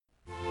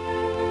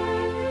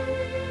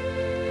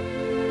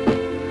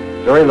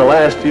During the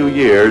last few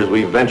years,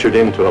 we've ventured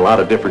into a lot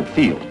of different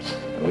fields,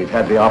 and we've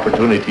had the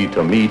opportunity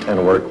to meet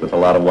and work with a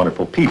lot of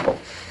wonderful people.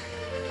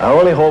 I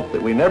only hope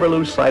that we never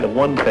lose sight of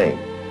one thing,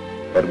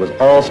 that it was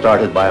all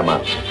started by a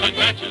mouse.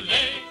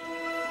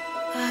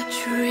 A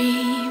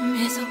dream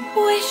is a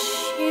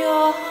wish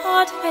your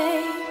heart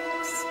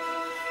makes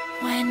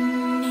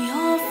when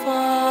you're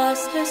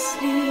fast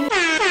asleep.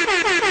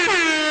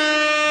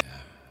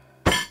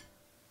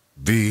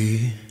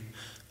 Be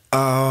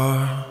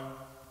our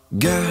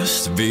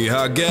guest, be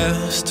our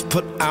guest,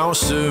 put our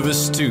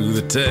service to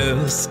the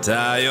test.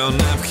 Tie your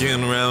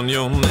napkin around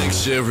your neck,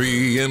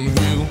 Sherry, and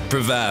we'll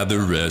provide the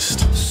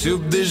rest.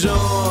 Soup de jour,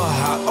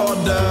 hot hors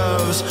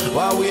d'oeuvres,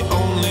 while we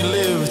only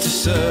live to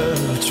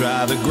serve.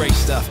 Try the great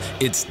stuff,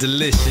 it's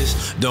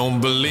delicious.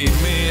 Don't believe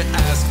me,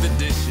 ask the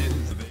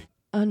dishes.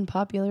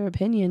 Unpopular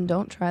opinion,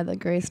 don't try the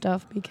gray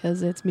stuff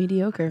because it's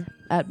mediocre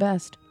at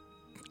best.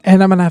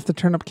 And I'm going to have to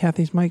turn up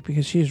Kathy's mic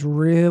because she's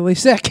really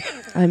sick.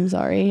 I'm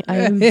sorry. I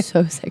am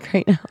so sick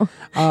right now.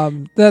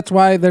 That's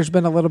why there's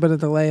been a little bit of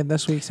delay in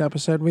this week's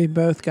episode. We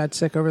both got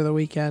sick over the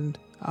weekend.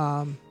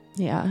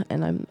 Yeah,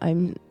 and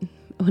I'm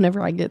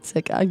whenever I get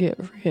sick, I get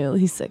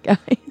really sick.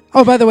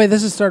 Oh, by the way,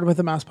 this is Started with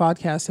the Mouse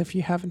podcast, if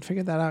you haven't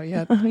figured that out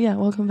yet. Oh, yeah,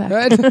 welcome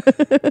back.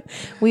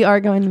 We are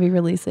going to be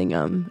releasing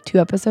 2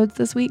 episodes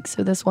this week,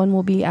 so this one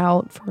will be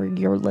out for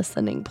your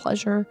listening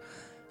pleasure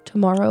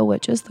tomorrow,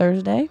 which is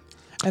Thursday.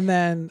 And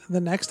then the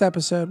next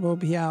episode will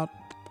be out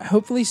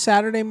hopefully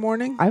Saturday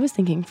morning. I was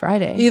thinking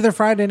Friday. Either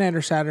Friday night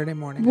or Saturday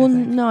morning. Well,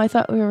 no, I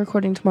thought we were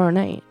recording tomorrow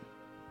night.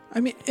 I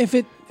mean, if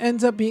it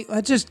ends up being,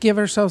 let's just give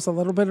ourselves a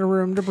little bit of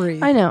room to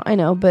breathe. I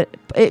know, but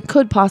it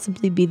could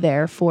possibly be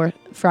there for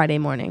Friday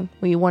morning.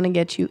 We want to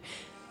get you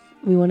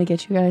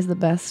guys the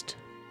best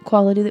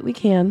quality that we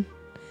can,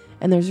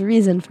 and there's a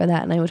reason for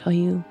that, and I will tell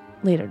you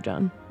later,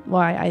 John,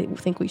 why I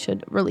think we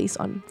should release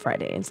on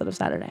Friday instead of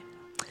Saturday.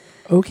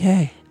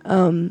 Okay.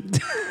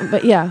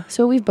 But yeah,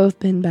 so we've both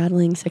been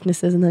battling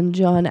sicknesses, and then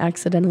John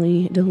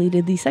accidentally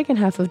deleted the second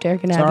half of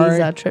Derek and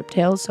Abby's Trip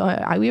Tales, so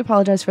we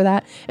apologize for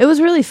that. It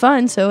was really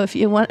fun, so if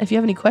you have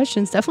any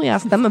questions, definitely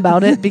ask them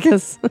about it,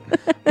 because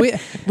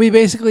we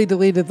basically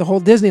deleted the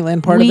whole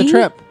Disneyland part of the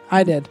trip.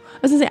 I did. I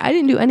was gonna say, I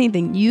didn't do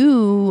anything.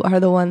 You are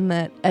the one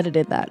that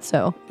edited that,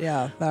 so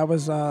yeah, that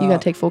was. You gotta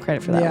take full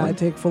credit for that. Yeah, one. I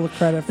take full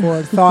credit for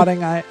it.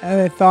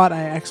 I thought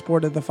I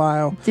exported the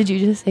file. Did you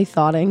just say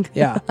thoughting?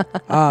 Yeah,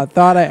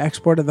 thought I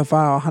exported the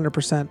file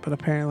 100%, but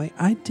apparently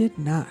I did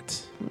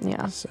not.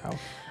 Yeah. So,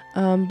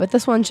 but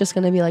this one's just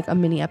gonna be like a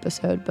mini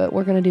episode, but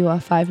we're gonna do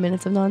 5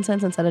 minutes of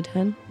nonsense instead of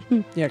 10.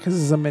 Yeah, because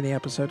this is a mini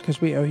episode because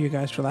we owe you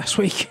guys for last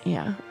week.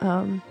 Yeah.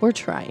 We're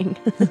trying.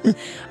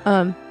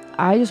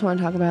 I just want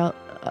to talk about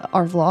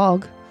our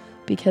vlog,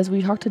 because we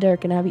talked to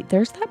Derek and Abby.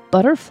 There's that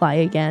butterfly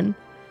again.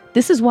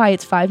 This is why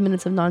it's 5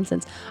 minutes of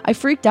nonsense. I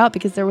freaked out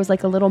because there was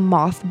like a little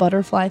moth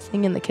butterfly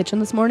thing in the kitchen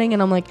this morning,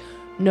 and I'm like,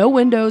 no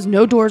windows,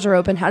 no doors are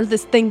open. How did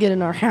this thing get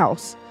in our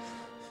house?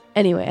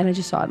 Anyway, and I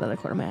just saw another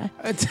corner of my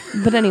eye.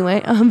 But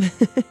anyway,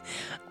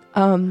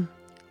 our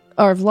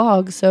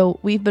vlog. So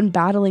we've been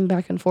battling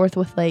back and forth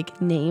with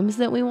like names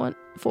that we want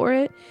for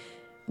it,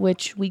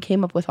 which we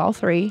came up with all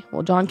 3.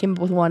 Well, John came up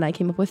with 1. I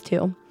came up with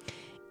 2.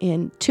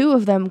 And 2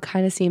 of them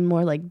kind of seem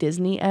more like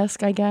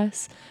Disney-esque, I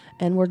guess.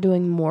 And we're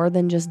doing more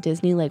than just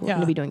Disney. Like, we're going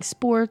to be doing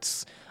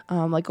sports.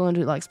 Like, going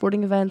to like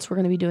sporting events. We're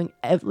going to be doing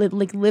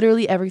like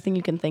literally everything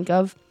you can think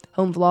of.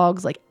 Home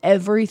vlogs, like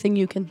everything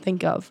you can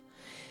think of.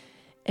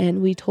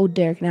 And we told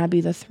Derek and Abby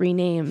the 3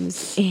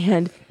 names.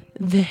 And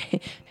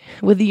they,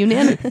 with a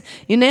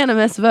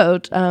unanimous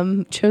vote,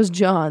 chose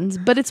John's.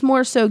 But it's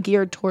more so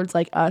geared towards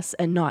like us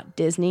and not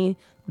Disney.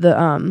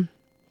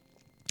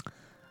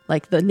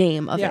 Like the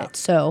name of it.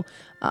 So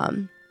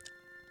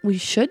we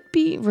should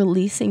be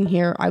releasing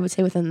here, I would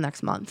say, within the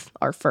next month,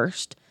 our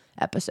first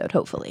episode,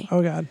 hopefully.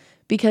 Oh, God.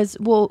 Because,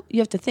 well, you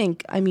have to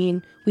think, I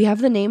mean, we have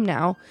the name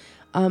now.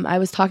 I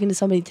was talking to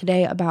somebody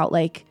today about,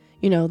 like,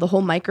 the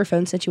whole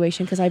microphone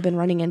situation, because I've been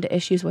running into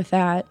issues with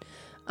that.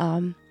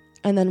 And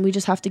then we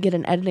just have to get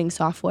an editing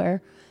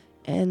software.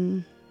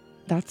 And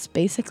that's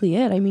basically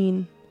it. I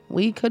mean,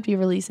 we could be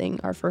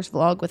releasing our first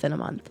vlog within a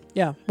month.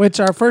 Yeah, which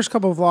our first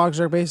couple of vlogs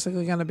are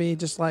basically going to be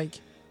just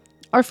like...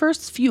 Our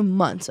first few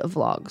months of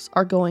vlogs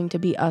are going to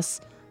be us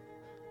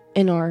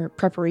in our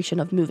preparation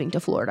of moving to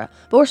Florida.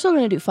 But we're still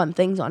going to do fun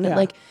things on it.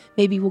 Like,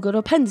 maybe we'll go to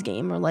a Pens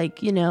game or,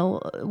 like,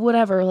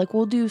 whatever. Like,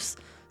 we'll do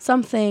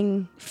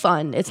something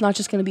fun. It's not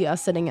just going to be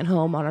us sitting at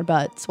home on our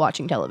butts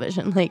watching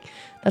television. Like,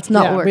 that's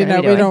not what we're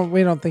going to be doing.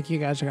 We don't think you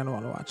guys are going to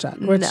want to watch that.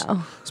 Which,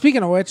 no.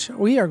 Speaking of which,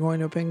 we are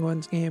going to a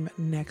Penguins game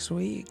next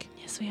week.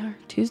 Yes, we are.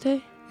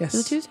 Tuesday? Yes.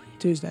 Is it Tuesday?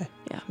 Tuesday.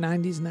 Yeah.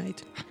 90s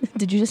night.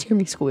 Did you just hear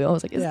me squeal? I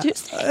was like, it's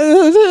Tuesday.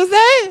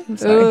 Tuesday? I'm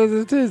sorry. It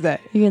was Tuesday.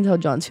 You can tell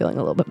John's feeling a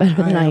little bit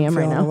better than I am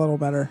right now. A little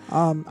better.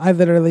 I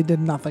literally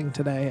did nothing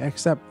today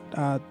except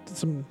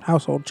some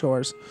household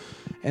chores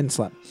and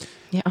slept.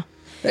 Yeah.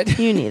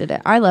 You needed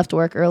it. I left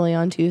work early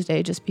on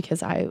Tuesday just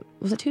because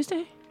was it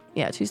Tuesday?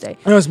 Yeah, Tuesday.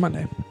 It was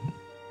Monday.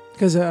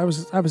 Because I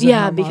was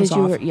yeah, home, because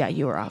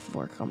you were off of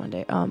work on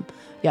Monday.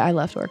 Yeah, I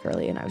left work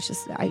early and I was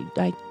just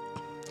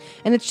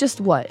And it's just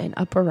an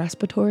upper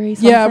respiratory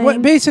something? Yeah,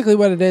 basically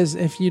what it is,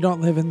 if you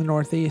don't live in the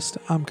Northeast,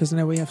 because I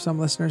know we have some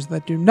listeners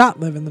that do not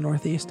live in the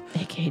Northeast.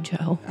 AKA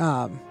Joe.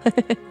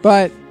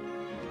 But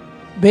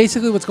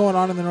basically what's going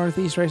on in the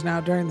Northeast right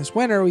now during this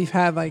winter, we've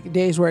had like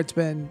days where it's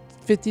been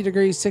 50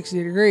 degrees,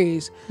 60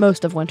 degrees.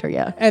 Most of winter,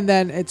 yeah. And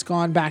then it's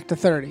gone back to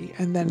 30.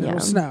 And then Yeah. it'll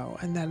snow.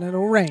 And then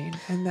it'll rain.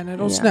 And then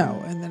it'll Yeah.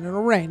 snow. And then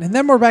it'll rain. And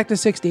then we're back to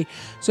 60.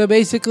 So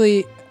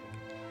basically,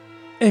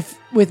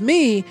 with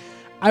me,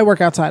 I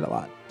work outside a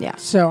lot. Yeah.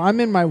 So I'm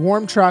in my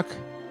warm truck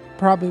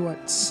probably,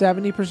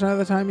 70% of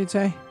the time, you'd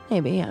say?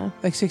 Maybe, yeah.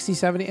 Like 60,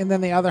 70. And then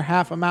the other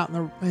half I'm out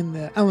in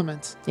the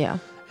elements. Yeah.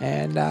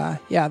 And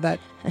that...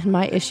 And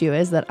my issue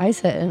is that I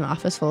sit in an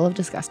office full of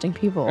disgusting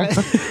people.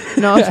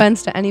 No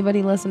offense to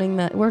anybody listening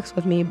that works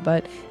with me,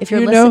 but if you're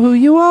You know who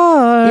you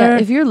are. yeah,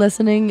 if you're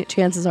listening,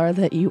 chances are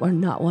that you are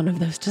not one of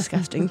those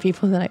disgusting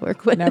people that I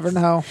work with. Never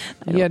know.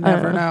 You I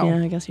never don't know.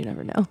 Yeah, I guess you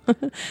never know.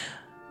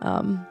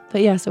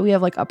 But yeah, so we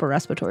have like upper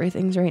respiratory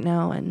things right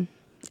now, and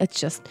it's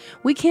just,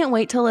 we can't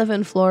wait to live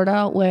in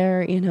Florida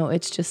where,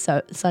 it's just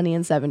sunny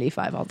and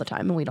 75 all the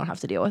time and we don't have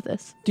to deal with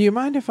this. Do you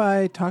mind if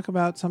I talk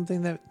about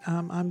something that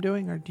I'm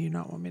doing, or do you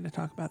not want me to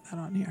talk about that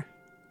on here?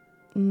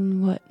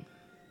 What?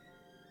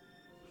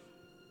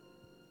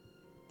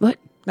 What?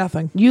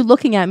 Nothing. You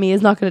looking at me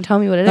is not going to tell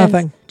me what it is.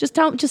 Nothing.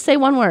 Just say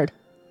one word.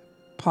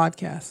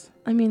 Podcast.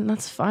 I mean,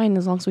 that's fine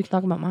as long as we can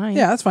talk about mine.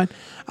 Yeah, that's fine.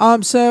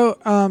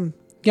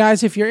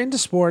 Guys, if you're into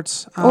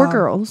sports Or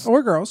girls.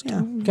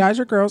 yeah, guys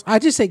or girls. I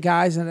just say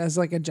guys and as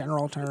like a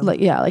general term. Like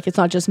it's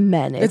not just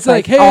men. It's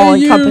like, all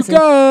hey, you encompassing.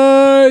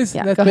 guys.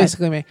 Yeah, That's go ahead.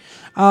 basically me.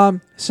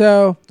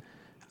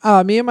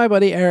 Me and my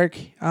buddy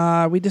Eric,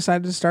 we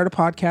decided to start a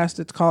podcast.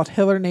 It's called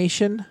Hiller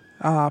Nation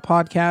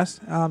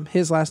podcast.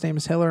 His last name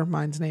is Hiller.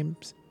 Mine's name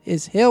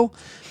is Hill.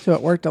 So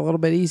it worked a little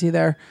bit easy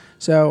there.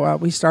 So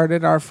we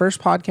started our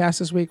first podcast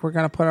this week. We're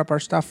going to put up our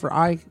stuff for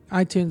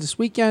iTunes this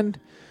weekend.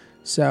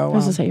 So I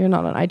was going to say, you're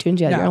not on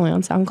iTunes yet. no, You're only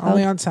on SoundCloud.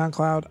 Only on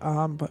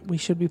SoundCloud. But we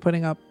should be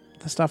putting up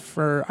the stuff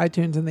for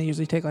iTunes, and they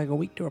usually take like a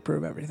week to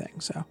approve everything.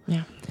 So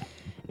Yeah.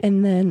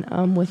 And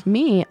then with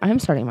me, I'm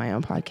starting my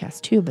own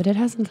podcast too, but it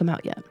hasn't come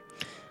out yet.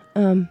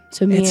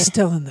 it's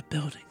still in the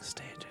building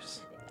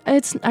stages.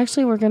 It's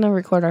actually, we're going to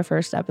record our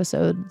first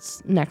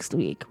episodes next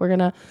week. We're going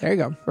to There you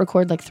go.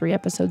 record like 3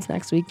 episodes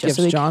next week. Gives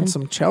John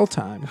some chill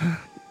time.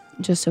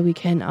 Just so we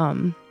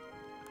can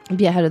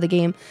be ahead of the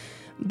game.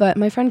 But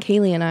my friend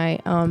Kaylee and I,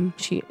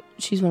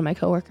 she's one of my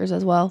coworkers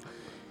as well.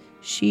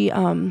 We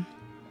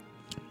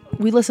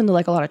listen to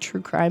like a lot of true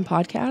crime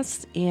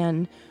podcasts,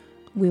 and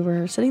we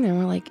were sitting there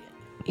and we're like,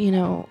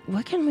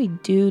 what can we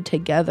do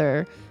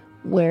together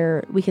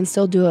where we can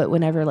still do it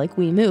whenever like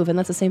we move? And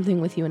that's the same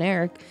thing with you and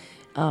Eric.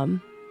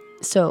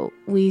 So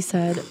we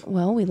said,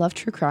 well, we love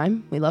true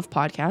crime. We love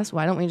podcasts.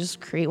 Why don't we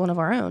just create one of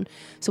our own?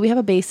 So we have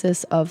a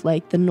basis of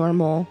like the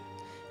normal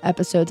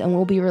episodes, and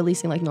we'll be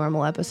releasing like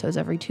normal episodes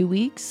every 2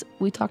 weeks.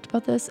 We talked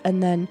about this,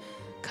 and then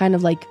kind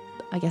of like,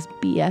 I guess,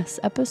 BS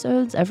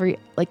episodes every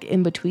like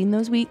in between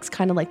those weeks,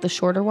 kind of like the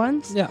shorter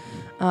ones. Yeah.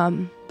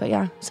 But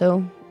yeah,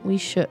 so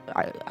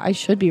I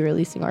should be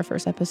releasing our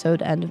first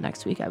episode end of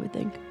next week, I would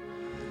think.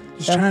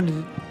 Just trying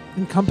to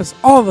encompass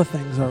all the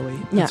things, are we?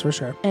 That's Yeah. for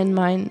sure. And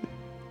mine,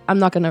 I'm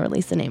not going to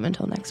release the name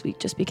until next week,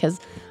 just because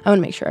I want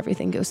to make sure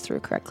everything goes through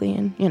correctly,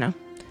 and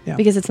Yeah.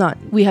 because it's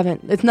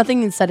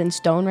nothing is set in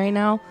stone right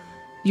now.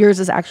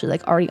 Yours is actually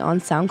like already on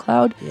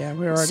SoundCloud. Yeah,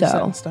 we're already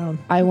set in stone.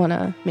 I want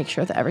to make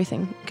sure that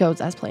everything goes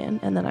as planned,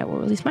 and then I will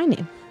release my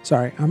name.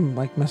 Sorry, I'm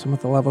like messing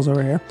with the levels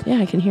over here. Yeah,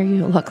 I can hear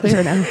you a lot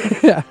clearer now.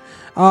 Yeah.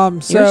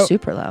 You're So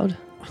super loud.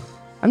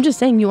 I'm just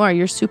saying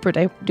you're super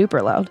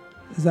duper loud.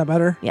 is that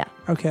better? Yeah.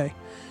 Okay.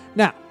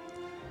 Now,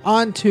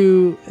 on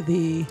to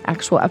the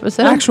Actual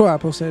episode. actual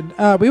episode.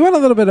 We went a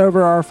little bit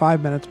over our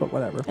 5 minutes, but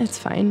whatever. It's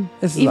fine.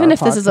 This is Even our if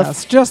this is a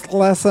podcast. Just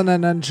listen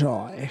and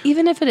enjoy.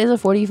 Even if it is a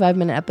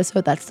 45-minute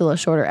episode, that's still a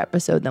shorter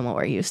episode than what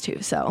we're used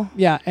to. So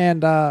Yeah,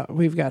 and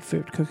we've got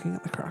food cooking in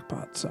the crock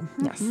pot. So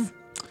yes.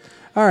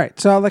 All right,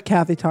 so I'll let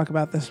Kathy talk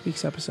about this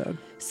week's episode.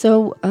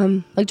 So,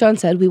 like John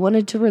said, we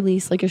wanted to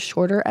release like a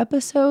shorter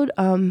episode,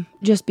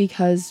 just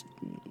because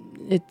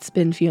it's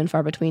been few and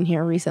far between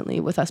here recently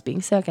with us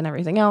being sick and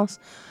everything else.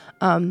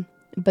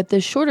 But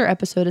this shorter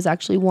episode is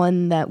actually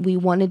one that we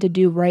wanted to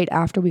do right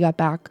after we got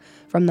back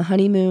from the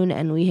honeymoon,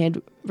 and we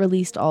had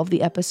released all of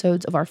the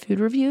episodes of our food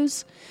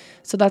reviews.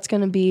 So that's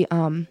going to be,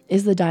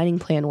 is the dining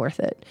plan worth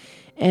it?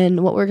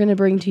 And what we're going to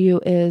bring to you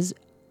is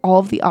all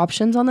of the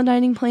options on the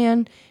dining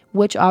plan,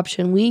 which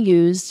option we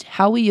used,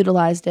 how we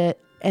utilized it,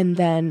 and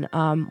then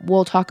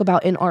we'll talk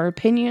about in our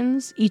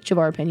opinions, each of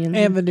our opinions.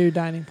 And the new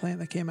dining plan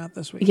that came out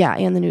this week. Yeah,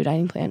 and the new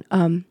dining plan.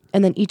 And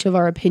then each of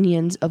our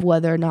opinions of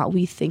whether or not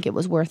we think it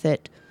was worth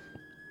it,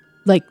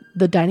 like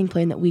the dining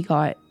plan that we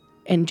got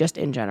and just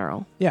in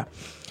general. Yeah.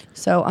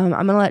 So I'm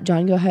going to let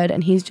John go ahead,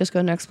 and he's just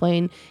going to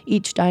explain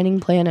each dining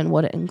plan and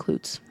what it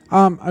includes.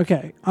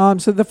 Okay.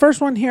 So the first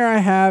one here I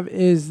have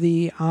is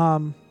the,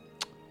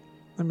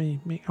 let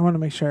I want to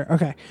make sure.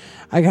 Okay.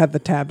 I got the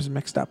tabs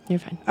mixed up. You're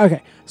fine.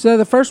 Okay. So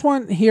the first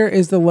one here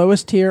is the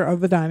lowest tier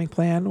of the dining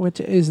plan, which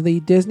is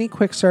the Disney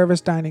Quick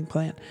Service Dining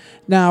Plan.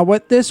 Now,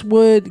 what this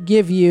would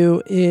give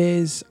you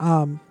is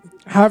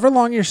however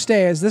long your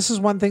stay is. This is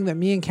one thing that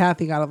me and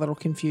Kathy got a little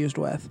confused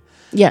with.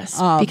 Yes,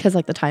 because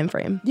like the time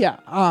frame.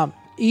 Yeah.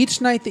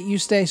 Each night that you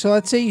stay, so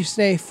let's say you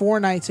stay 4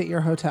 nights at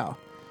your hotel,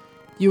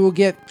 you will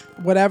get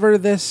whatever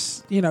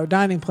this,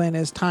 dining plan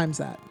is times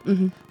that.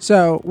 Mm-hmm.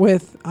 So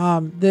with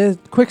the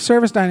quick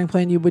service dining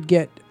plan, you would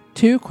get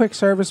 2 quick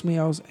service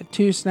meals,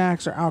 2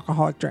 snacks or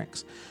alcoholic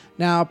drinks.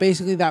 Now,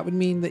 basically that would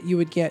mean that you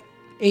would get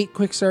 8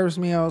 quick service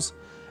meals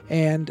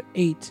and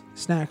 8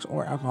 snacks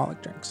or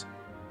alcoholic drinks.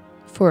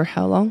 For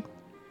how long?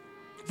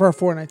 For a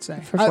 4-night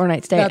stay. For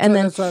 4-night stay.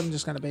 That's what I'm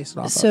just going to base it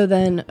off So of.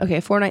 then, okay,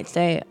 4-night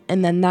stay,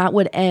 and then that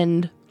would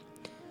end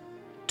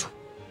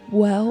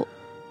 12...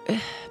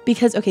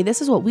 Because, okay,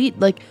 this is what we,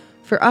 like,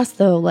 for us,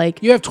 though,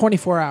 like... You have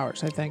 24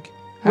 hours, I think,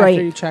 after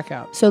Right. you check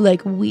out. So,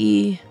 like,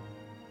 we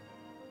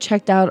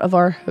checked out of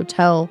our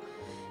hotel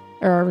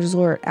or our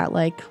resort at,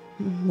 like,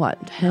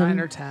 what, 10? 9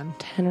 or 10.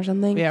 10 or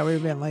something? Yeah,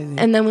 we've been lazy.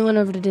 And then we went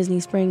over to Disney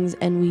Springs,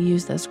 and we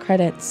used those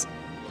credits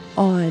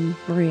on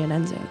Maria and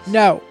Enzo's.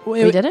 No.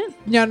 We didn't?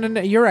 No.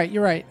 You're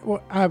right.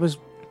 Well, I was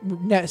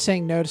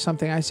saying no to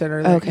something I said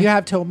earlier. Okay. You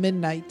have till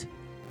midnight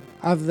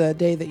of the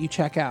day that you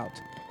check out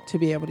to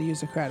be able to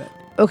use the credit.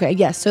 Okay,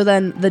 yes. So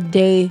then the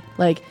day,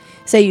 like,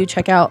 say you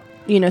check out,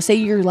 say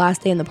your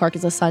last day in the park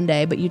is a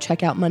Sunday, but you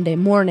check out Monday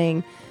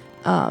morning,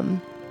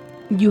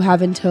 you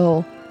have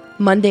until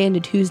Monday into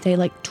Tuesday,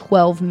 like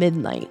 12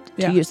 midnight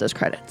to use those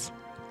credits.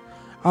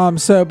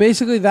 So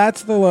basically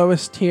that's the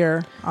lowest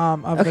tier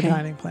of the Okay.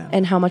 dining plan.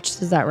 And how much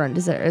does that run?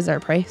 Is there a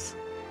price?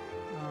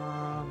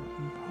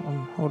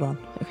 Hold on.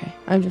 Okay,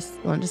 I'm just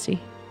wanting to see.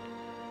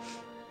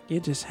 You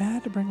just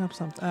had to bring up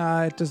something.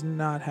 It does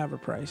not have a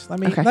price.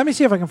 Let Okay. me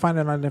see if I can find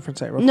it on a different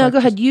site real No, quick. go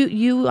ahead.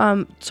 You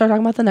start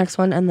talking about the next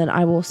one, and then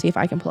I will see if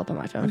I can pull up on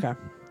my phone. Okay.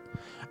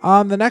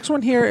 The next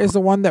one here is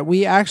the one that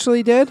we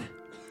actually did.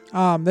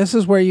 This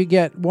is where you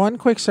get 1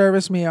 quick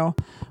service meal,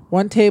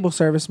 1 table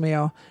service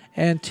meal,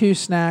 and 2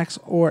 snacks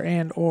or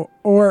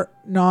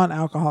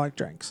non-alcoholic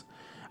drinks.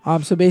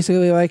 So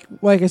basically, like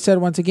I said,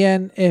 once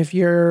again, if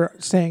you're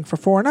staying for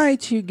 4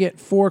 nights, you get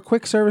 4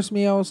 quick service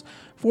meals,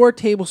 4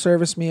 table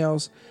service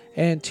meals,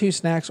 and 2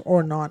 snacks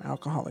or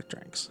non-alcoholic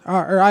drinks.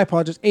 Or I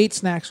apologize, 8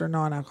 snacks or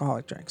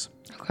non-alcoholic drinks.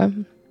 Okay.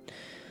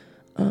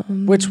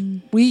 Which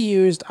we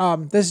used.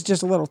 This is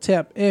just a little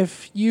tip.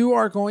 If you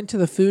are going to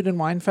the Food and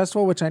Wine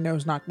Festival, which I know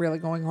is not really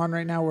going on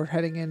right now, we're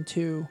heading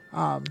into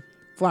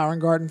Flower and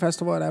Garden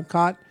Festival at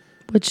Epcot.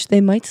 Which they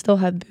might still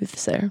have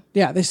booths there.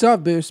 Yeah, they still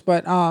have booths,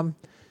 but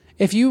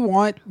if you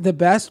want the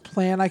best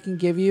plan I can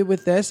give you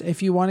with this,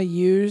 if you want to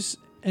use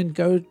and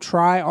go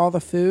try all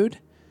the food,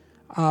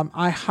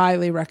 I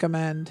highly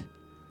recommend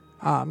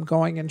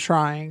going and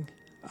trying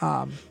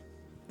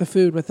the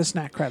food with the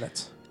snack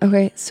credits.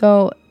 Okay,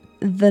 so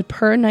the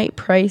per night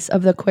price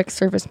of the quick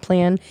service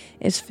plan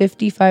is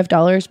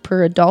 $55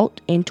 per adult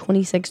and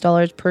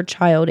 $26 per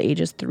child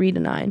ages 3 to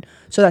 9.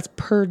 So that's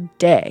per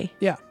day.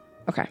 Yeah.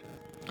 Okay.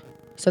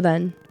 So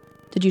then,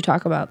 did you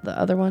talk about the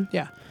other one?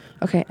 Yeah.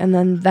 Okay, and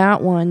then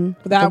that one.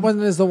 That one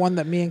is the one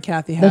that me and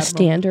Kathy had. The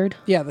standard.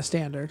 Yeah, the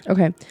standard.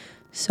 Okay.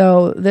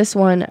 So this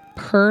one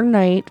per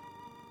night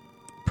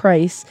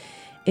price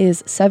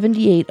is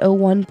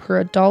 $78.01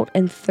 per adult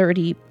and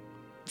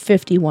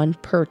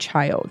 $30.51 per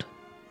child.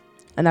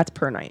 And that's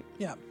per night.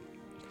 Yeah.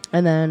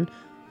 And then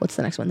what's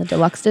the next one? The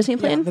deluxe Disney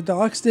plan? Yeah, the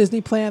deluxe Disney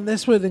plan.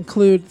 This would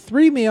include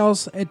 3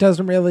 meals. It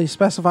doesn't really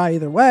specify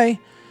either way.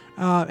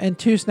 And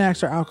 2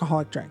 snacks or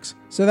alcoholic drinks.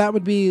 So that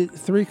would be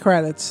 3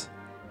 credits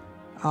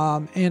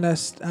and a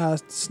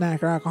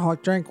snack or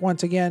alcoholic drink.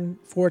 Once again,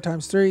 4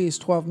 times 3 is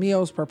 12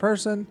 meals per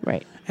person.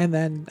 Right. And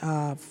then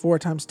 4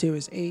 times 2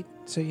 is 8.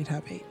 So you'd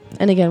have 8.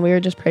 And again, we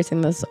were just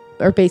basing this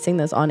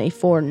on a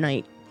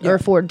 4-night or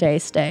 4-day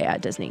stay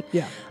at Disney.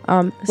 Yeah.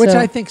 Which so,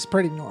 I think is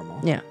pretty normal.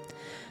 Yeah.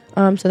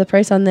 So the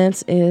price on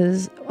this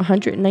is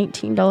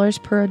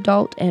 $119 per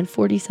adult and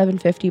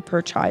 $47.50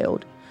 per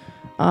child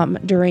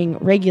during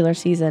regular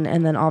season,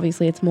 and then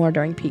obviously it's more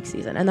during peak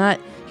season. And that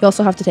you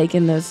also have to take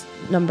in those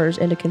numbers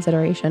into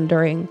consideration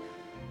during,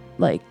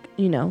 like,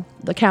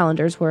 the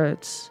calendars where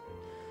it's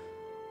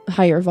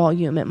higher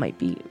volume, it might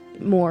be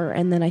more.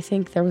 And then I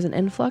think there was an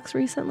influx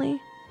recently,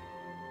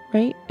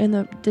 right, in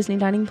the Disney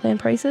dining plan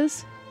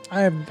prices.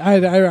 I'm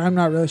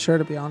not really sure,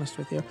 to be honest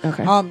with you.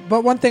 Okay.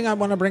 But one thing I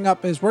want to bring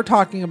up is we're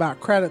talking about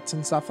credits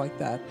and stuff like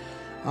that.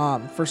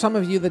 For some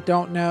of you that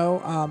don't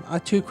know, a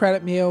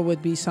 2-credit meal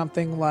would be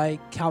something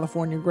like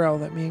California Grill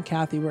that me and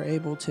Kathy were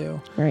able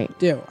to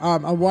do. A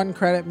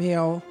 1-credit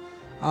meal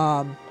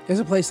is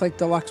a place like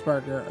Deluxe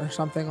Burger or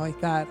something like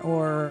that.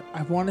 Or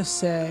I want to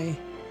say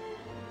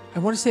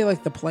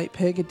like the Polite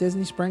Pig at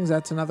Disney Springs.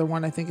 That's another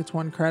one. I think it's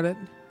 1 credit.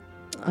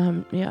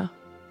 Yeah,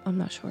 I'm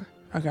not sure.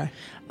 Okay.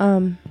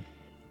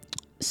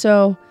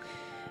 So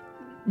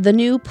the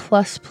new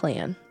Plus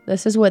plan,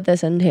 this is what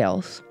this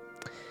entails.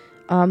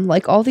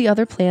 Like all the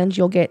other plans,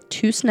 you'll get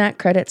 2 snack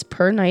credits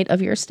per night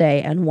of your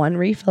stay and 1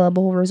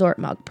 refillable resort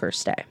mug per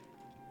stay.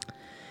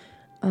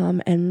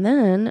 And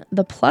then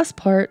the plus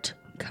part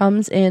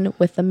comes in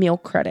with the meal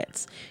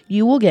credits.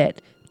 You will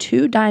get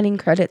 2 dining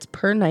credits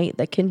per night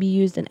that can be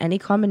used in any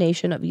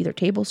combination of either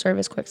table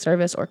service, quick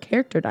service, or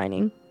character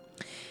dining.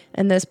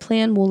 And this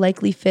plan will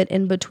likely fit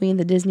in between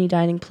the Disney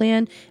dining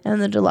plan and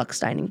the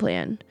deluxe dining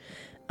plan.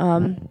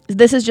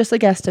 This is just a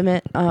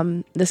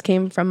guesstimate. This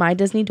came from My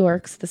Disney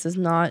Dorks. This is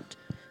not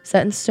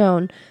set in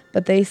stone,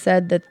 but they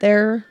said that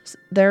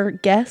their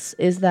guess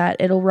is that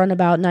it'll run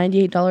about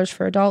 $98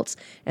 for adults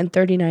and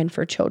 $39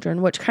 for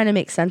children, which kind of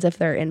makes sense if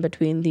they're in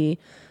between the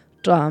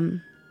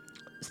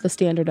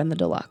standard and the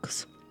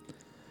deluxe.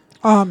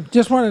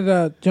 Just wanted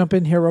to jump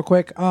in here real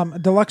quick.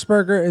 Deluxe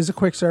Burger is a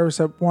quick service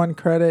at 1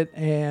 credit,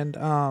 and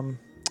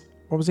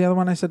what was the other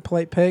one I said?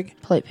 Polite Pig?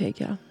 Polite Pig,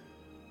 yeah.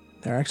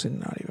 They're actually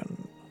not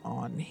even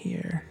on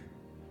here.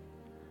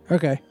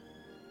 Okay.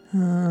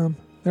 They're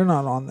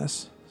not on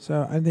this,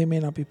 so they may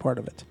not be part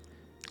of it.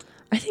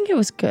 I think it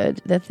was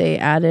good that they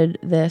added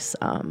this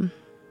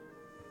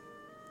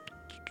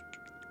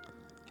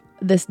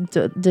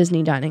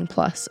Disney Dining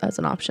Plus as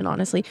an option,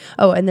 honestly.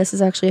 Oh, and this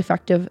is actually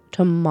effective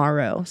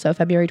tomorrow. So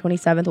February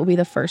 27th will be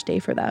the first day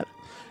for that.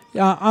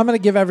 Yeah, I'm going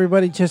to give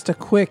everybody just a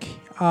quick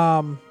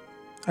little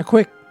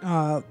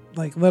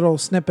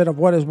snippet of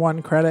what is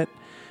 1 credit.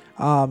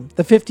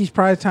 The 50s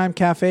Pride Time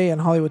Cafe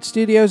and Hollywood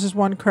Studios is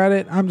 1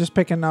 credit. I'm just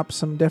picking up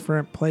some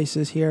different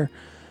places here.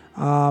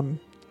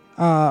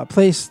 A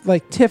place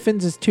like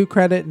Tiffin's is 2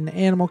 credit and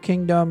Animal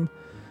Kingdom.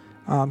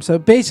 So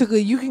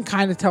basically you can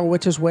kind of tell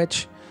which is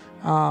which.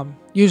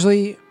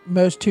 Usually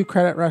most 2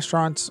 credit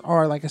restaurants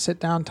are like a sit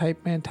down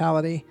type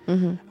mentality.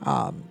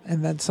 Mm-hmm.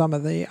 And then some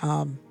of the,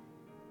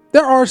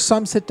 there are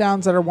some sit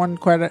downs that are 1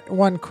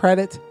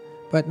 credit,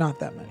 but not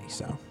that many.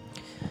 So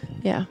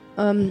yeah.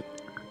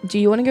 Do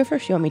you want to go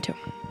first? You want me to?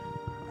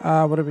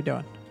 What are we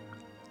doing?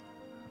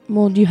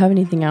 Well, do you have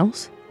anything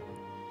else?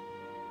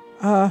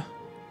 I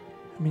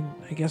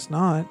guess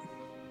not.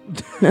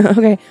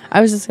 Okay.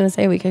 I was just going to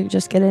say we could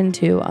just get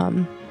into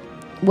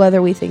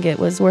whether we think it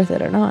was worth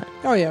it or not.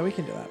 Oh, yeah, we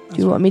can do that.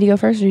 Do you want me to go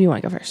first or do you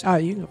want to go first?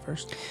 You can go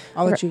first.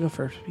 I'll let you go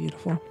first.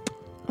 Beautiful.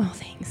 Oh,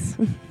 thanks.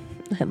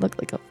 I look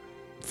like a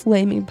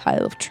flaming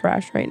pile of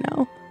trash right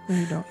now. No,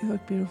 you don't. You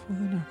look beautiful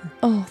than ever.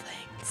 Oh,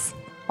 thanks.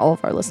 All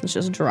of our listeners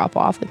just drop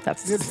off. Like,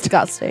 that's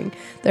disgusting.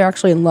 They're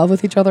actually in love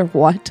with each other.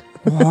 What?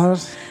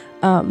 What?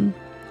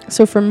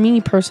 So for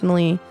me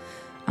personally,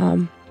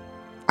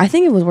 I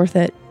think it was worth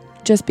it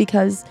just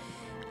because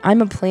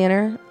I'm a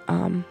planner.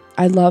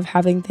 I love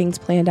having things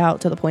planned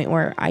out to the point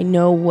where I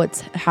know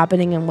what's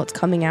happening and what's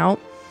coming out.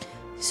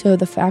 So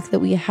the fact that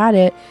we had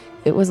it,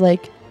 it was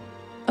like,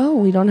 oh,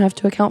 we don't have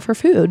to account for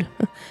food.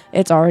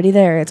 It's already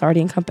there. It's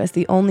already encompassed.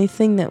 The only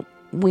thing that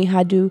we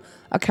had to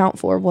account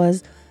for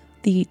was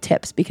the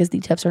tips, because the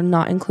tips are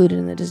not included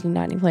in the Disney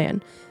dining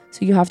plan.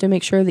 So you have to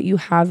make sure that you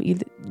have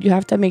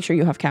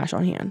cash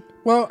on hand.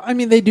 Well,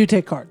 they do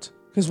take cards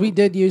because we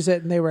did use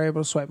it and they were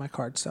able to swipe my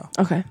card still.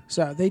 Okay.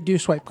 So they do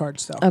swipe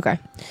cards still. Okay.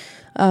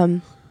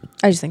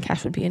 I just think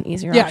cash would be an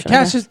easier yeah, option.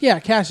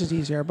 Cash is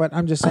easier, but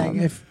I'm just saying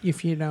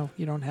if you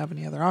don't have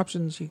any other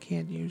options, you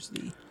can't use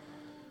the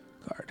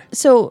card.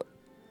 So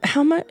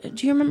how much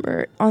do you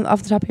remember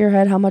off the top of your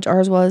head how much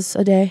ours was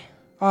a day?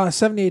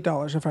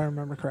 $78 if I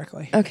remember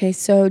correctly. Okay,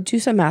 so do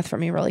some math for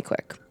me really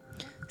quick.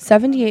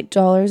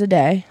 $78 a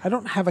day. I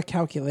don't have a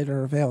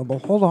calculator available.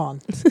 Hold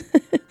on.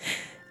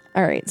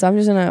 All right, so I'm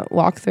just going to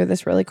walk through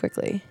this really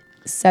quickly.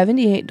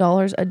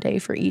 $78 a day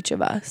for each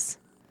of us.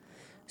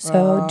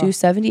 So do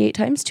 78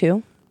 times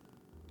 2.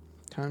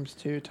 Times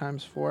 2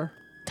 times 4.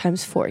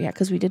 Times 4, yeah,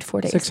 because we did 4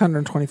 days.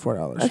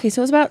 $624. Okay,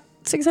 so it's about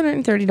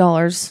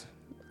 $630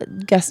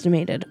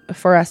 guesstimated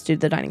for us to do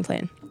the dining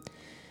plan.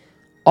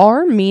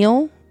 Our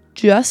meal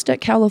just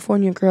at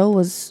California Grill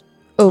was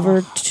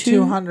over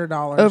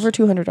 $200. Over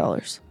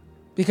 $200.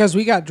 Because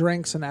we got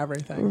drinks and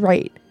everything.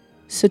 Right.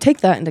 So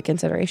take that into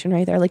consideration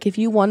right there. Like if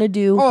you want to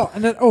do...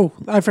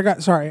 I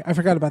forgot. Sorry, I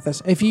forgot about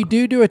this. If you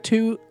do a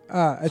two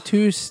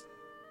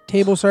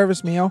table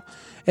service meal,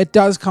 it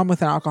does come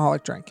with an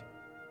alcoholic drink.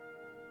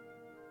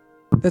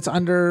 That's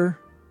under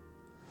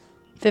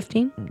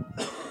 15?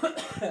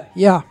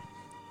 Yeah.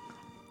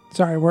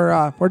 Sorry,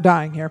 we're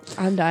dying here.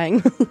 I'm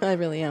dying. I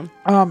really am.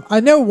 I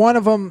know one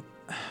of them.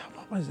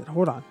 What was it?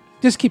 Hold on.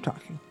 Just keep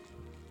talking.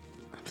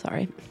 I'm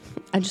sorry.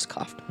 I just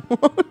coughed.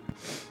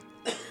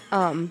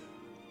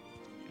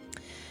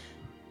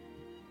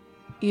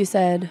 You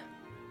said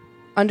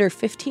under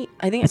 15.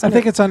 I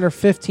think it's under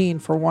 15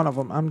 for one of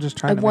them. I'm just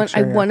trying to make sure.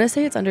 I want to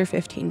say it's under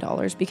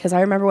 $15 because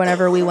I remember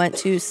whenever we went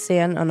to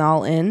San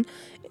Anal Inn,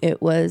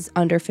 it was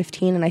under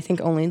 15, and I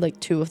think only like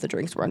 2 of the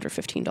drinks were under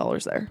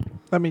 $15 there.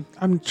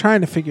 I'm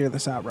trying to figure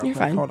this out real You're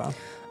quick. fine. Hold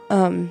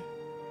on.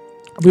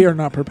 We are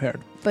not prepared.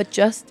 But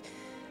just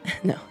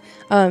no.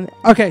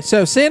 Okay,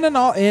 so San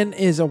Anal Inn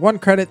is a 1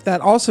 credit that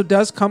also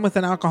does come with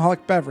an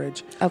alcoholic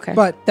beverage. Okay.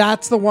 But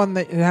that's the one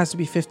that it has to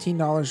be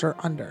 $15 or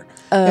under.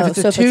 Oh,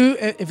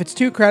 if it's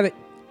 2 credit,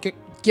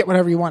 get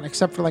whatever you want,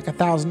 except for like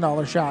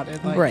 $1,000 shot.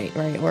 And like, right.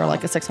 Or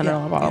like a $600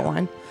 yeah, bottle of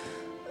wine.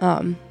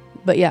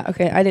 But yeah,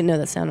 okay. I didn't know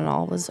that Sound and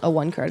All was a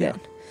 1 credit.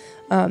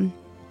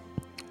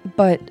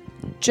 But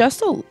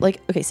just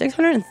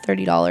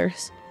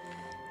 $630,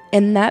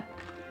 and that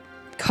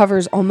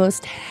covers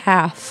almost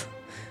half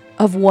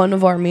of one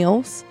of our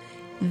meals.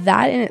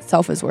 That in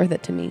itself is worth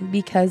it to me,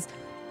 because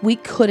we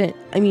couldn't,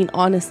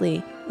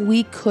 honestly,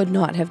 we could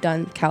not have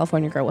done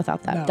California Grill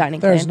without that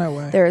dining plan. There's no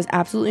way. There is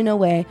absolutely no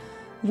way.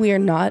 We are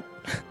not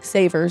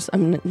savers.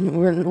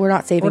 We're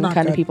not saving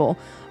kind of people.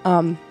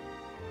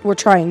 We're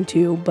trying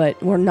to,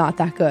 but we're not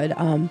that good.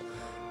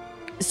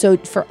 So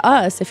for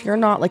us, if you're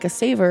not like a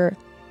saver,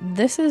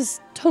 this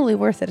is totally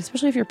worth it,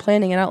 especially if you're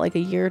planning it out like a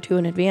year or two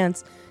in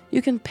advance.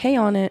 You can pay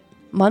on it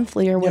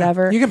monthly or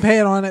whatever. You can pay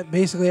it on it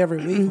basically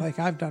every week, like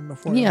I've done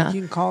before. Yeah. Like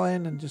you can call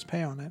in and just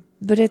pay on it.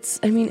 But it's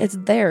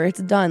there, it's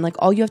done. Like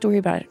all you have to worry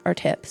about are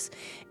tips.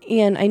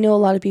 And I know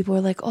a lot of people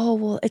are like, oh,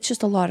 well, it's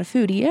just a lot of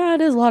food. Yeah,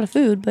 it is a lot of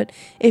food. But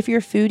if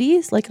you're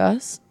foodies like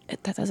us,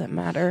 that doesn't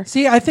matter.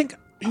 See, I think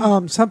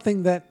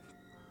something that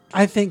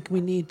I think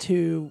we need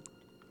to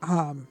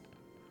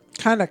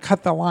kind of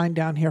cut the line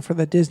down here for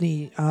the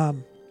Disney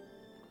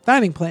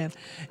dining plan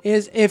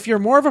is if you're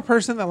more of a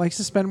person that likes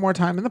to spend more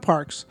time in the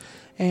parks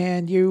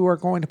and you are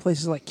going to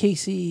places like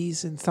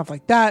Casey's and stuff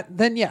like that,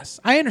 then yes,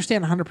 I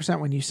understand 100%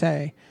 when you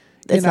say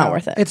It's not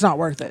worth it. It's not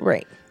worth it.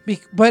 Right.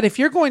 But if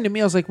you're going to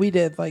meals like we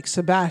did, like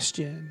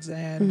Sebastian's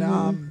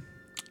and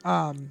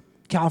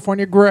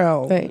California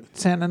Grill, Right.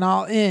 San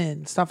Anal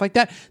Inn, stuff like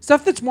that,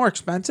 stuff that's more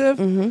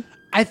expensive,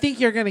 I think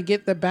you're going to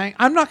get the bang.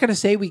 I'm not going to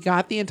say we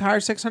got the entire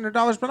 $600,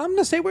 but I'm going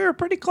to say we were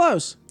pretty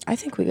close. I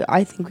think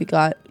we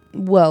got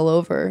well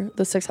over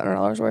the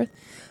 $600 worth,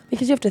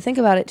 because you have to think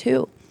about it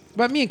too.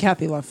 But me and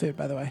Kathy love food,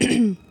 by the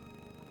way.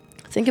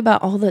 Think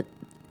about all the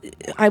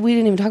we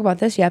didn't even talk about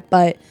this yet,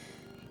 but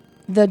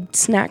the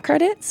snack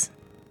credits,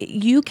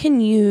 you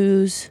can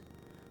use,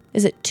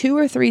 is it 2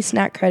 or 3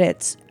 snack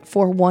credits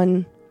for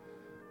one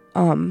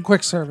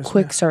Quick service.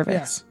 quick service?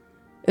 Yes.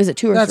 Is it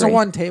 2 or 3? That's a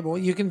 1 table.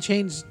 You can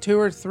change 2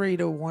 or 3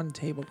 to 1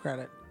 table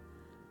credit.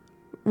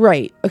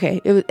 Right. Okay.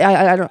 It was,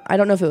 I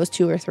don't know if it was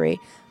 2 or 3,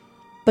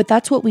 but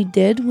that's what we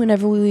did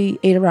whenever we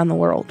ate around the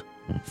world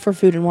for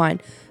food and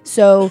wine.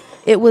 So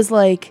it was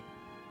like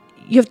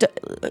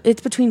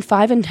it's between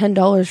 $5 and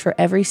 $10 for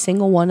every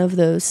single one of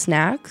those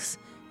snacks.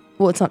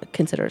 Well, it's not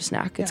considered a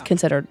snack. It's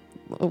considered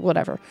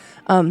whatever.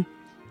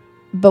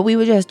 But we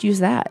would just use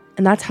that,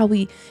 and that's how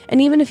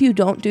and even if you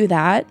don't do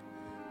that,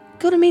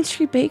 go to Main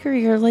Street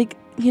Bakery or the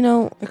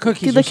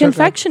cookies, the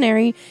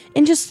confectionery,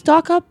 and just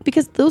stock up,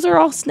 because those are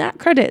all snack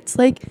credits.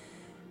 Like,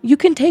 you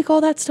can take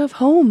all that stuff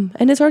home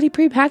and it's already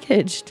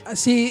prepackaged.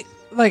 See,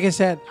 like I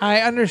said,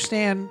 I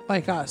understand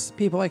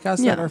people like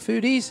us that are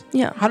foodies.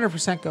 Yeah.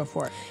 100% go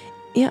for it.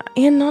 Yeah,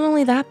 and not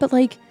only that, but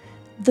like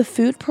the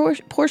food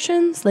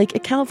portions, like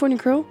at California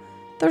Grill,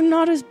 they're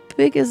not as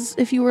big as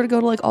if you were to go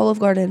to like Olive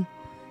Garden.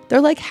 They're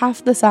like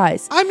half the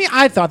size. I mean,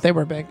 I thought they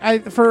were big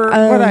for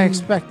what I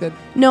expected.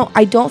 No,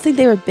 I don't think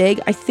they were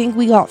big. I think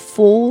we got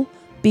full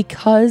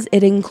because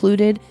it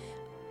included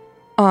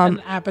an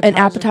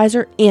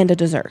appetizer and a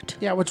dessert.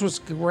 Yeah, which was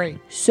great.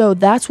 So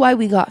that's why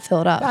we got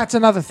filled up. That's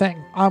another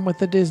thing with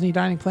the Disney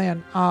dining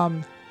plan.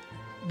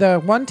 The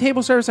 1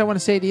 table service, I want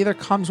to say, it either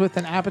comes with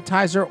an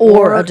appetizer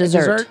or a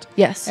dessert.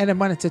 Yes. And then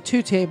when it's a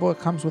 2 table, it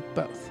comes with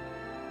both.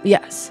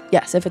 Yes.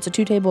 If it's a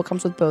 2 table, it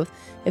comes with both.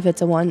 If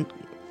it's a 1,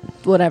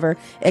 whatever,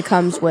 it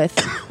comes with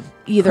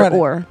either Credit.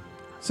 or.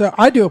 So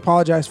I do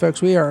apologize,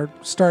 folks. We are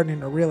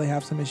starting to really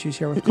have some issues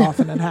here with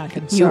coughing and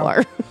hacking. You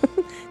are.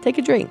 Take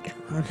a drink.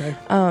 Okay.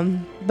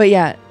 But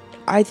yeah,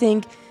 I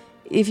think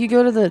if you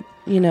go to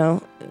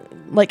the,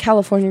 like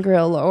California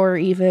Grill or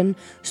even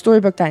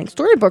Storybook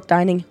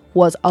Dining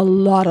was a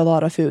lot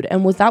of food.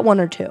 And was that 1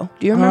 or 2?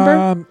 Do you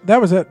remember? That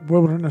was at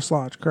Wilderness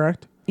Lodge,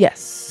 correct?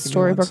 Yes. Give me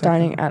Storybook 1 second.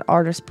 Dining at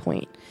Artist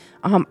Point.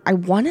 I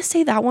want to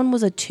say that one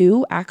was a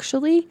 2,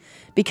 actually,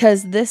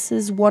 because this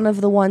is one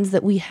of the ones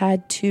that we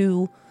had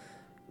to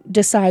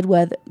decide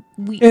whether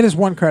It is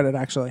 1 credit,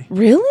 actually.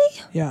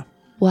 Really? Yeah.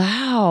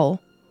 Wow.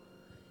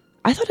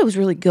 I thought it was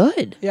really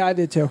good. Yeah, I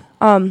did too.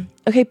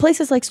 Okay,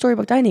 places like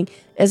Storybook Dining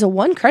is a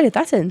 1 credit.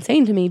 That's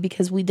insane to me,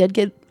 because we did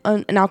get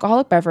an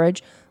alcoholic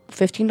beverage,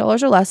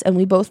 $15 or less, and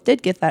we both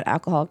did get that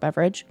alcoholic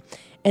beverage.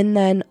 And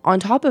then on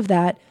top of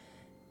that,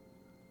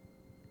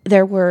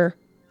 there were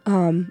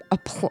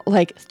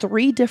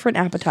 3 different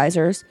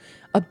appetizers,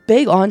 a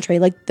big entree.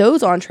 Like,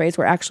 those entrees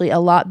were actually a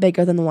lot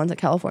bigger than the ones at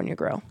California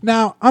Grill.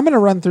 Now, I'm going to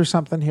run through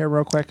something here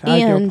real quick. I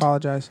do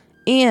apologize.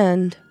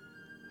 And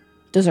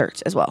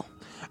desserts as well.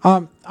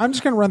 I'm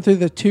just going to run through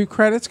the 2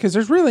 credits because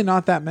there's really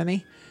not that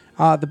many.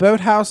 The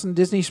Boathouse in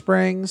Disney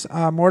Springs,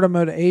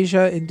 Mortamoda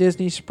Asia in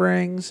Disney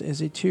Springs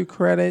is a 2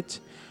 credit.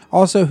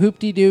 Also,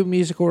 Hoop-Dee-Doo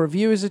Musical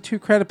Review is a 2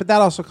 credit, but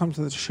that also comes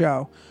with the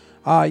show.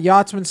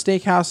 Yachtsman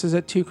Steakhouse is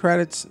at 2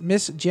 credits.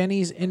 Miss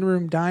Jenny's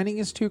In-Room Dining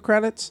is 2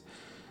 credits.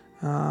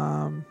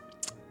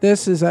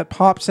 This is at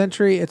Pop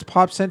Century. It's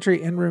Pop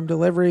Century In-Room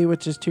Delivery,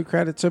 which is 2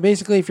 credits. So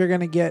basically, if you're going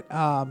to get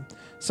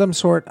some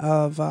sort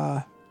of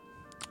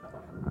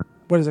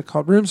what is it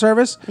called? Room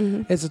service.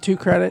 It's a 2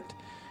 credit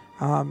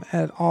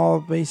at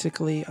all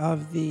basically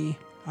of the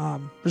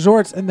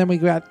resorts. And then we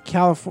got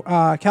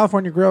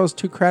California Grill is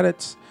 2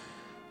 credits.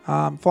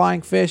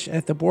 Flying Fish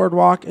at the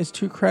Boardwalk is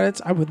 2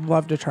 credits. I would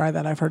love to try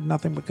that. I've heard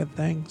nothing but good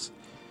things.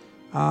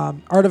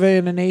 Art of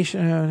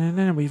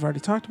Nation. We've already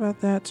talked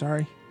about that.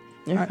 Sorry.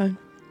 You're fine.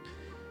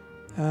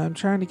 I'm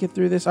trying to get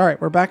through this. All right,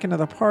 we're back into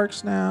the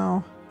parks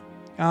now.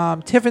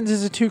 Tiffin's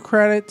is a 2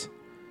 credit.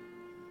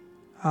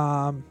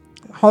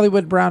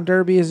 Hollywood Brown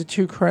Derby is a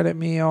 2 credit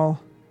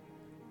meal.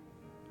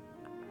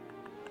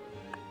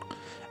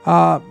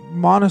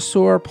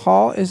 Montessor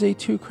Paul is a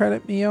 2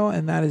 credit meal,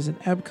 and that is an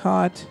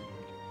Epcot.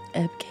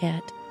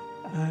 Epcat.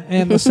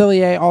 And Le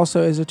Cellier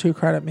also is a 2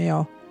 credit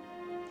meal.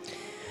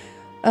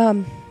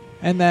 And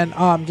then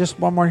just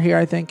one more here,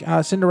 I think.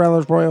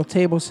 Cinderella's Royal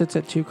Table sits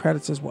at 2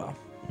 credits as well.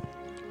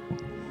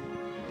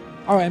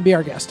 Oh, and Be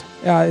Our Guest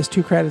is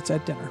 2 credits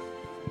at dinner,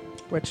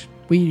 which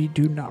we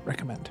do not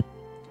recommend.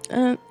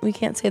 We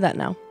can't say that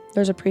now.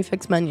 There's a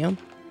prefix menu.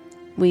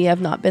 We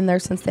have not been there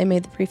since they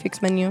made the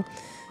prefix menu.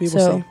 We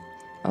will see.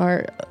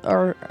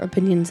 Our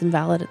opinion's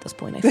invalid at this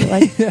point, I feel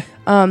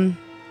like.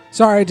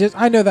 Sorry,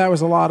 I know that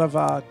was a lot of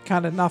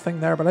kind of nothing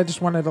there, but I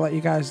just wanted to let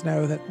you guys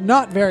know that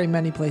not very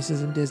many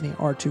places in Disney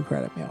are 2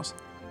 credit meals.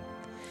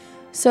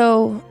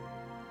 So,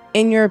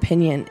 in your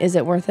opinion, is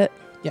it worth it?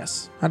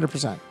 Yes,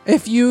 100%.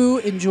 If you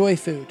enjoy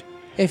food,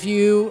 if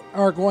you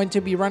are going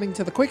to be running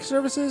to the quick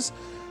services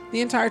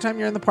the entire time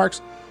you're in the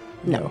parks,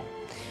 no.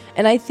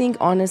 And I think,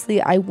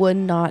 honestly, I would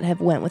not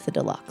have went with the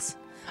deluxe.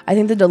 I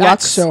think the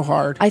deluxe... That's so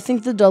hard. I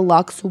think the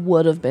deluxe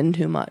would have been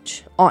too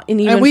much.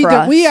 And even for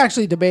us... we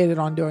actually debated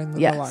on doing the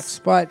deluxe,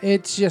 but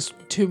it's just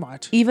too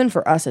much. Even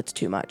for us, it's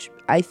too much.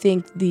 I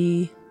think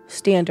the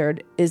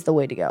standard is the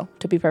way to go,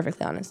 to be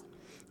perfectly honest.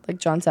 Like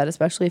John said,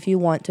 especially if you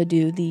want to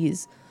do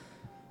these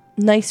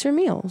nicer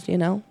meals, you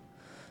know?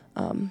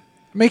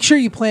 Make sure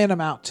you plan them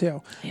out,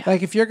 too. Yeah.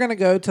 Like, if you're going to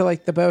go to,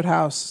 like, the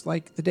boathouse,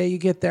 like, the day you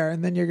get there,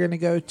 and then you're going to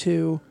go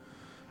to...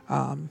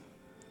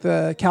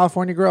 the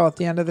California Grill at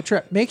the end of the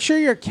trip. Make sure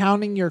you're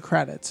counting your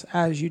credits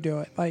as you do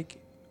it.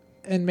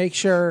 And make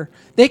sure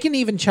they can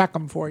even check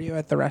them for you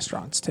at the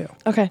restaurants too.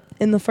 Okay.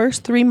 In the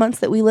first 3 months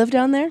that we lived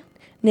down there,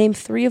 name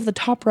 3 of the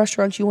top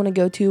restaurants you want to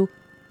go to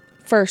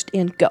first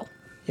and go.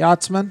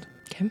 Yachtsman.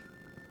 Okay.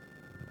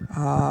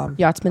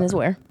 Yachtsman is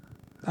where?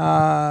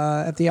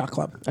 At the Yacht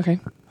Club. Okay.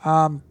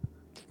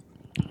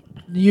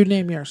 You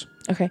name yours.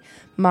 Okay.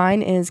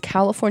 Mine is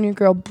California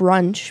Grill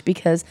Brunch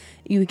because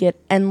you get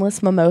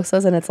endless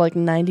mimosas and it's like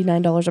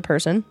 $99 a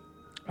person.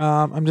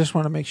 I just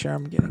want to make sure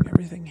I'm getting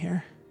everything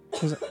here.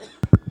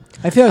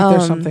 I feel like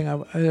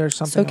there's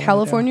something. So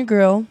California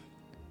Grill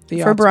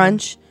for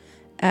brunch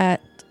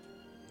at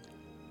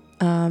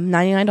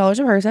 $99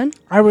 a person.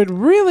 I would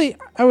really,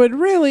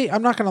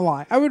 I'm not going to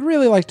lie. I would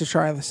really like to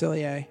try Le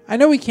Cellier. I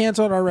know we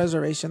canceled our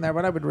reservation there,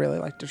 but I would really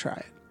like to try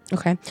it.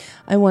 Okay.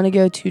 I want to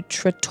go to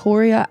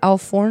Trattoria Al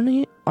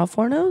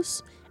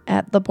Forno's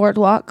at the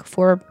Boardwalk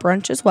for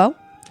brunch as well.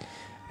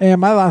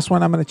 And my last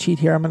one, I'm going to cheat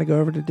here. I'm going to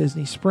go over to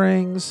Disney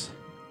Springs.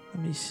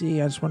 Let me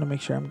see. I just want to make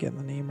sure I'm getting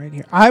the name right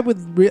here.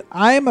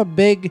 I am a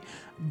big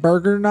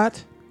burger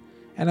nut,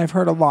 and I've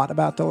heard a lot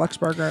about Deluxe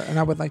Burger, and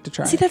I would like to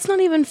try it. See, that's not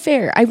even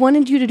fair. I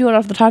wanted you to do it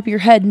off the top of your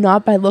head,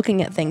 not by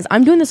looking at things.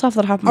 I'm doing this off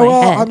the top of my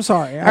head. I'm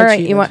sorry. All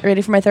right, you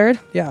ready for my third?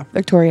 Yeah.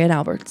 Victoria and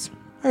Albert's.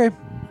 Okay.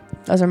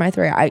 Those are my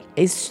 3.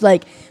 It's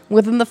like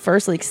within the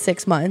first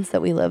 6 months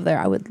that we live there,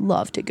 I would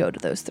love to go to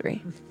those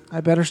 3.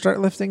 I better start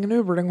lifting and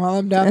Ubering while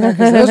I'm down there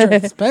because those are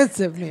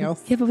expensive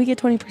meals. Yeah, but we get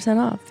 20%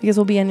 off because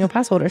we'll be annual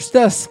pass holders.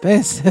 Still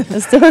expensive.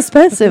 It's still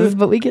expensive,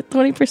 but we get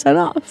 20%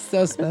 off.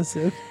 Still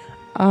expensive.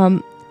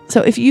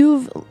 So if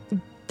you've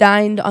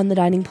dined on the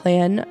dining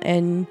plan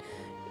and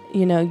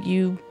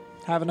you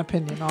have an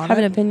opinion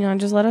on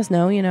just let us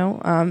know.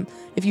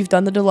 If you've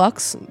done the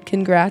deluxe,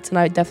 congrats, and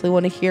I definitely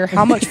want to hear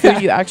how much food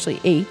you actually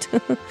ate.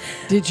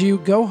 Did you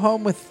go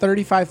home with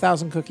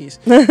 35,000 cookies?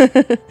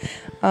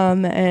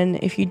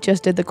 And if you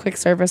just did the quick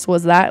service,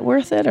 was that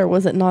worth it, or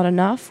was it not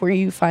enough? Were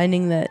you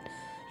finding that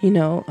you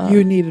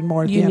needed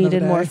more? You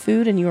needed more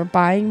food, and you were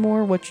buying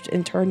more, which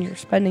in turn you're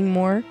spending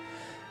more.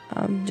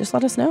 Just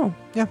let us know.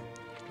 Yeah.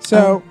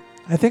 So.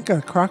 I think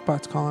a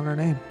Crock-Pot's calling her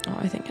name. Oh,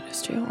 I think it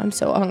is too. I'm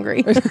so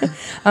hungry.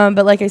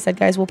 But like I said,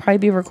 guys, we'll probably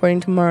be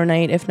recording tomorrow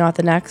night, if not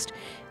the next.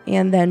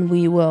 And then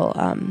we will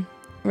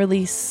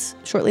release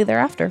shortly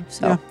thereafter.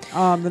 So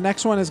the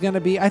next one is going to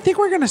be, I think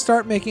we're going to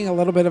start making a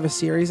little bit of a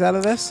series out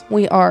of this.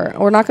 We are.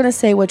 We're not going to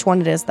say which one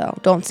it is, though.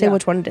 Don't say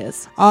which one it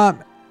is.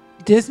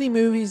 Disney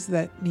movies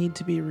that need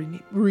to be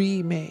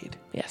remade.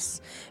 Yes.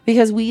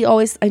 Because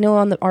I know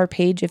on our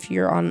page, if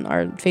you're on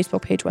our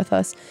Facebook page with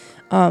us,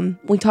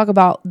 we talk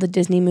about the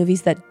Disney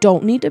movies that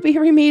don't need to be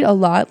remade a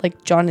lot.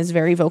 Like John is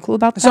very vocal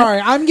about that. Sorry,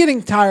 I'm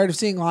getting tired of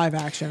seeing live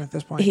action at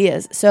this point. He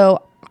is.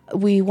 So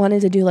we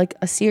wanted to do like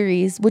a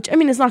series, which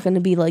it's not going to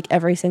be like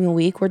every single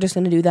week. We're just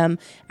going to do them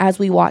as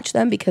we watch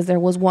them because there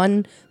was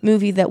one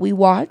movie that we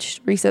watched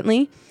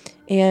recently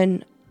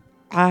and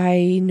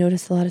I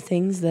noticed a lot of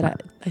things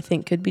that I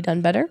think could be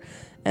done better,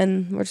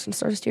 and we're just gonna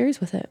start a series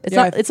with it.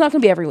 It's not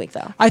gonna be every week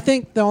though. I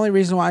think the only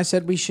reason why I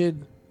said we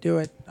should do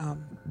it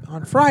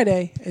on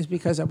Friday is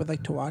because I would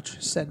like to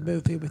watch said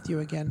movie with you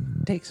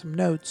again, take some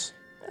notes,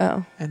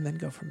 and then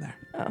go from there.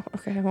 Oh,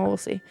 okay. Well, we'll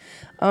see.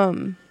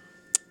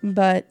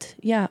 But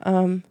yeah,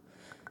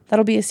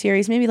 that'll be a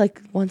series, maybe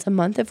like once a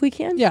month if we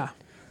can. Yeah,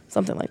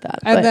 something like that.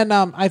 And then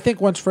I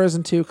think once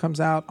Frozen 2 comes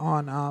out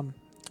on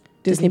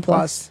Disney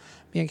Plus,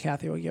 me and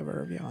Kathy will give a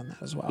review on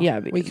that as well. Yeah,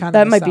 we kind of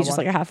that might be just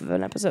like a half of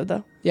an episode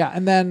though. Yeah,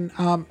 and then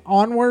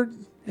Onward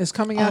is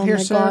coming out here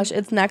soon. Oh my gosh,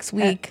 it's next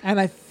week. And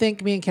I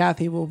think me and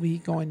Kathy will be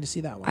going to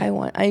see that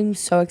one. I'm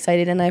so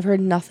excited, and I've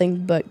heard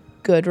nothing but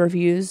good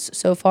reviews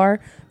so far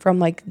from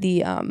like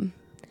the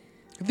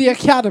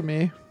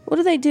Academy. What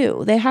do they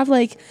do? They have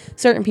like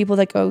certain people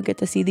that go get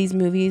to see these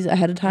movies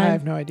ahead of time. I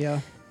have no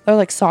idea. They're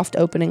like soft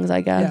openings,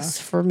 I guess,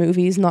 for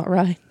movies, not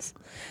rides.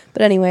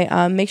 But anyway,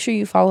 make sure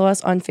you follow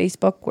us on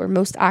Facebook. We're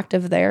most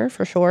active there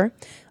for sure.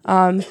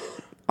 On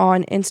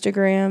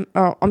Instagram,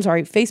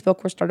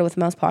 Facebook, we're started with a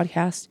mouse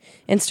podcast.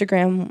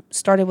 Instagram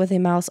started with a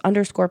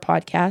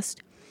mouse_podcast.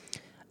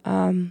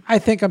 I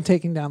think I'm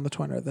taking down the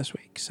Twitter this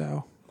week.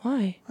 So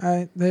why?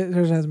 There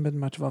hasn't been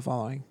much of a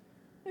following.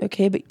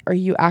 Okay, but are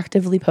you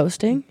actively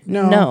posting?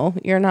 No,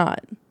 you're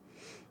not.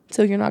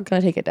 So you're not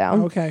going to take it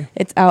down. Okay.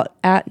 It's out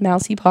at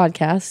Mousy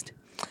Podcast.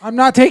 I'm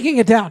not taking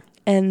it down.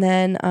 And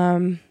then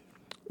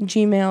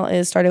Gmail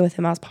is started with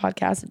a mouse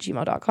podcast at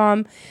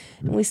gmail.com.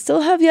 And we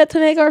still have yet to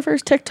make our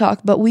first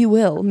TikTok, but we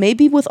will.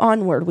 Maybe with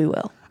Onward we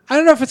will. I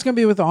don't know if it's going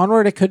to be with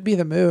Onward. It could be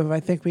the move.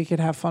 I think we could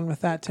have fun with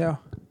that too.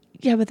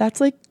 Yeah, but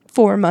that's like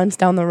 4 months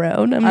down the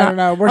road. I don't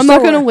know. I'm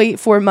not going to wait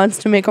 4 months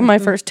to make on my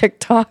first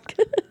TikTok.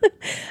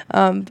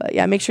 But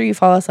yeah, make sure you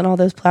follow us on all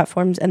those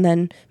platforms, and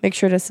then make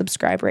sure to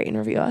subscribe, rate, and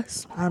review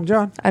us. I'm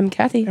John. I'm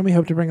Kathy. And we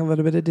hope to bring a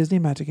little bit of Disney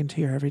magic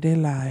into your everyday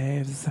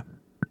lives.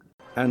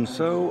 And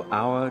so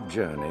our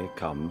journey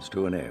comes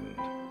to an end,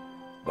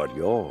 but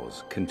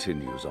yours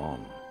continues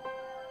on.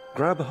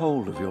 Grab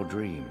hold of your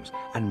dreams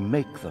and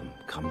make them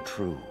come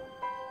true.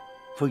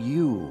 For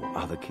you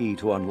are the key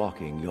to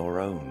unlocking your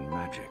own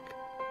magic.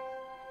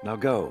 Now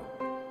go,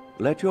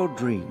 let your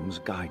dreams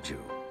guide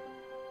you.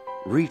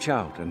 Reach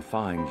out and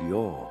find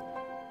your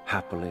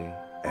happily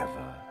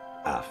ever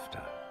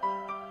after.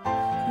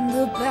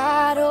 The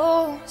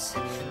battles,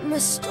 the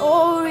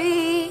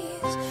stories,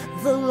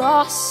 the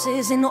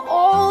losses, and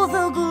all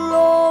the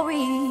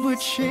glory. We're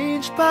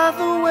changed by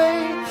the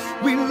way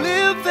we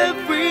live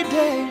every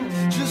day.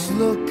 Just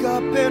look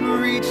up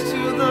and reach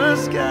to the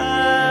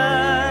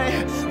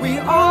sky. We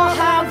all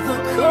have the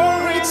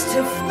courage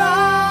to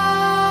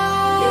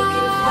fly. You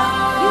can fly.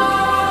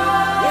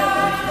 You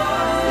can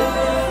fly.